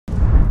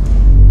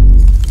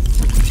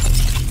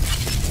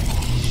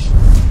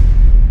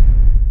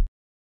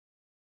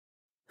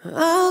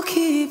I'll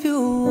keep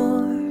you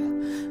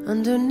warm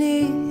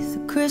underneath the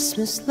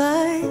Christmas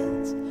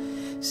lights,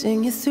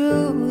 sing you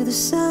through the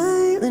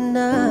silent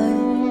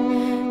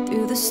night,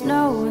 through the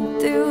snow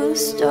and through the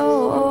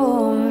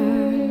storm.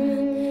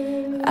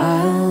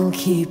 I'll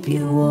keep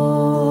you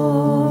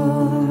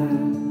warm.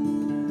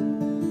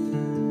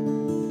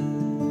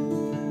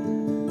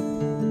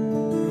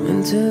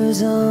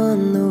 Winter's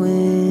on the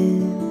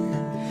wind,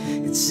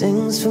 it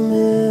sings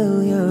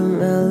familiar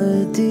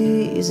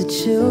melodies. A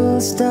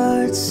chill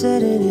starts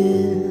setting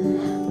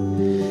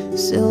in.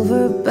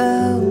 Silver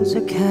bells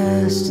are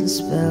casting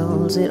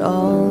spells. It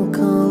all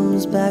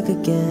comes back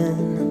again.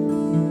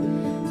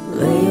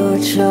 Lay your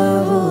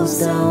troubles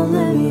down,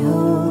 let me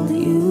hold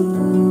you.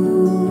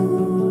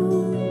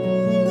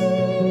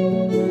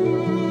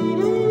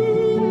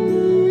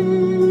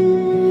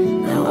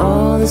 Now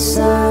all the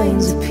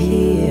signs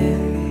appear,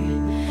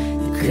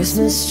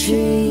 Christmas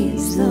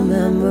trees, the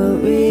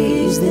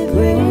memories they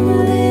bring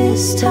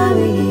this time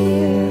of year.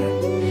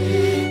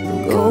 The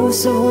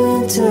ghosts of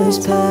winter's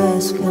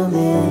past come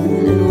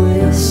in and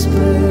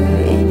whisper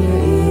in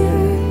your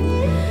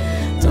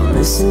ear. Don't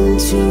listen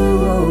to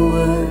a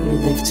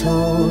word they've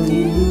told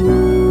you.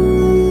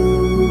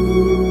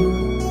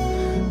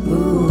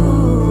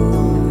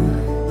 Ooh.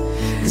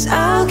 'Cause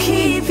I'll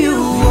keep you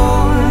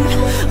warm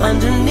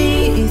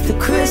underneath the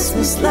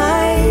Christmas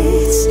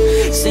lights,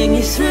 sing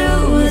you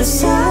through the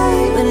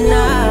silent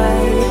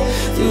night,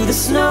 through the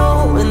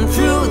snow and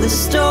through the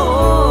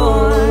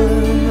storm.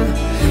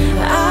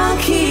 I'll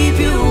keep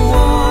you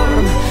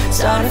warm,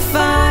 start a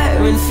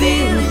fire and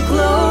feel it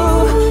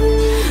glow.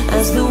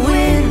 As the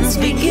winds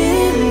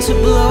begin to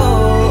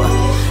blow,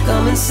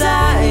 come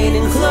inside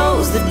and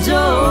close the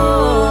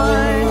door.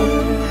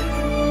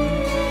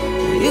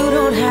 You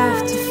don't have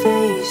to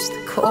face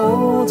the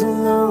cold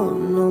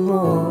alone no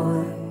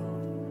more.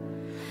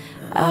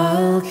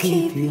 I'll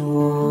keep you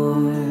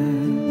warm.